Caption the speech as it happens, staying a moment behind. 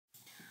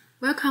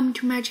Welcome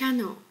to my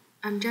channel.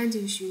 I'm Zhang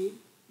Jingxu.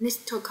 Let's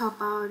talk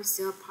about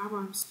the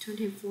problems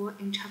 24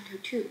 in chapter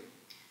 2.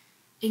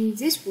 In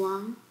this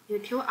one,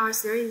 it tells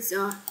us there is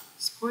a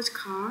sports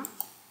car.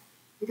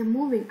 It is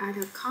moving at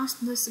a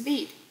constant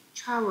speed,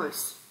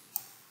 travels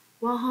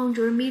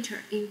 100 meters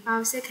in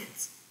 5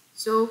 seconds.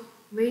 So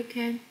we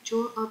can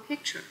draw a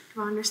picture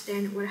to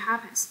understand what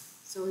happens.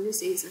 So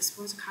this is a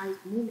sports car is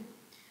moving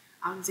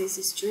on this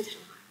straight line.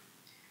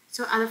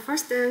 So at the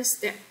first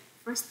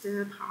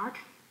part,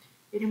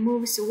 it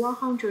moves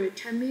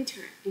 110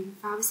 meters in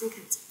 5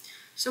 seconds.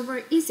 So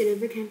very easily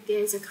we can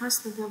get the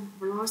constant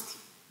velocity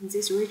in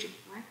this region,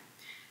 right?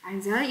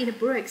 And then it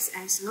brakes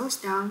and slows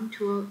down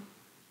to a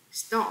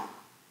stop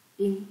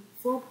in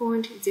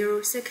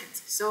 4.0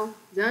 seconds. So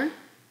then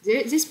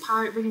this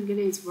part we can get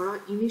its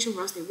initial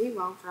velocity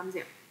v1 from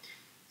there.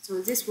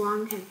 So this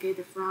one can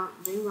get from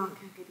v1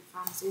 can get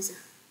from this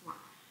one.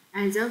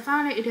 And then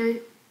finally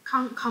it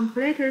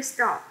completely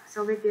stop.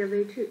 So we get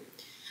v2.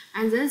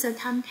 And then the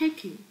time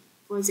taken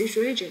for this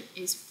region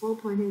is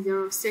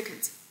 4.0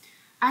 seconds.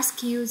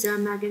 Ask you the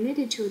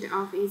magnitude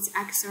of its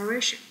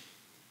acceleration.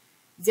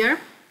 There,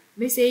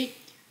 we say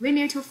we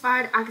need to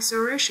find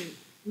acceleration.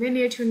 We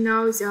need to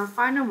know the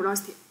final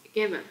velocity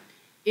given.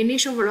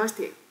 Initial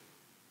velocity,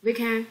 we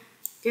can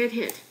get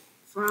it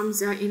from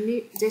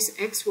this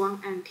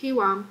x1 and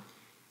t1,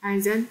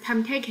 and then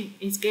time taken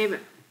is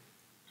given.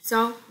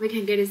 So we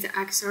can get the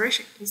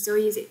acceleration. It's so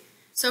easy.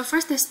 So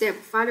first step,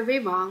 find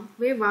v1.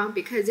 v1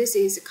 because this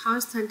is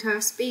constant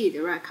speed,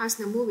 right?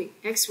 Constant moving.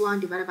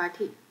 x1 divided by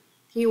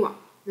t1.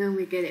 Then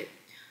we get it,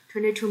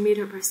 22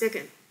 meters per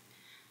second.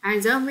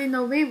 And then we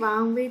know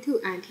v1,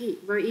 v2, and t.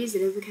 Very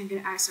easily we can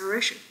get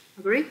acceleration.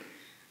 Agree?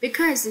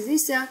 Because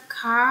this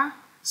car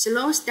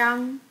slows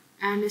down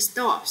and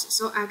stops,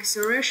 so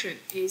acceleration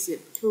is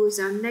to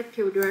the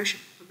negative direction.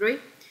 Agree?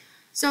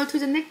 So to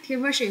the negative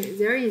direction,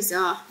 there is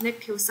a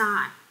negative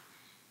sign.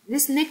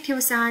 This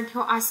negative sign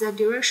tells us the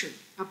direction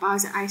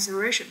about the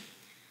acceleration.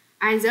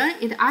 And then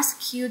it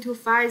asks you to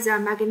find the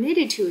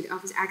magnitude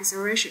of the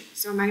acceleration.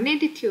 So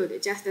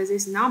magnitude, just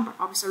this number,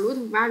 absolute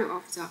value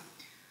of the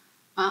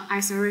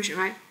acceleration,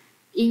 right?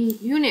 In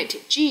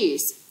unit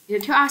G's,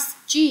 it tells us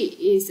G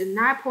is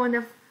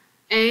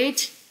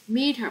 9.8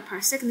 meters per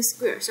second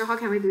square. So how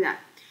can we do that?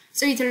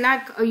 So it's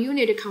like a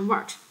unit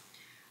convert.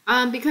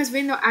 Because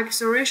we know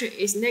acceleration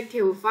is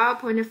negative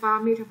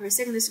 5.5 meters per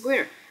second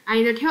square.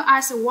 And it tells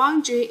us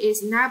 1g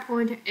is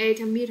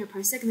 9.8 meters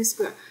per second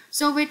square.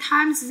 So we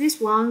times this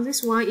one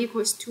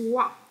equals to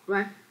 1,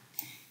 right?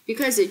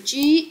 Because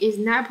g is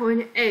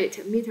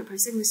 9.8 meters per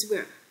second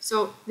square.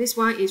 So this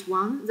one is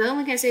 1. Then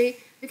we can say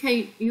we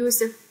can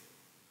use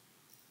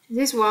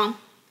this one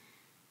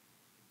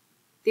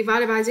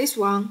divided by this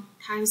one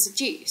times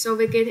g. So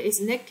we get is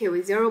negative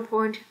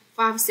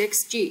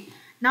 0.56 g.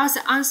 Now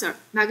the answer,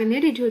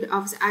 magnitude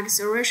of the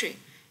acceleration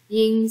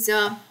in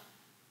the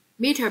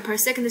meter per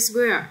second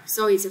square.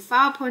 So it's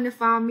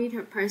 5.5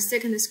 meters per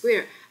second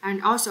square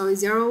and also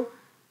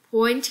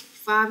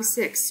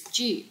 0.56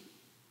 g.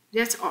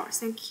 That's all.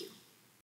 Thank you.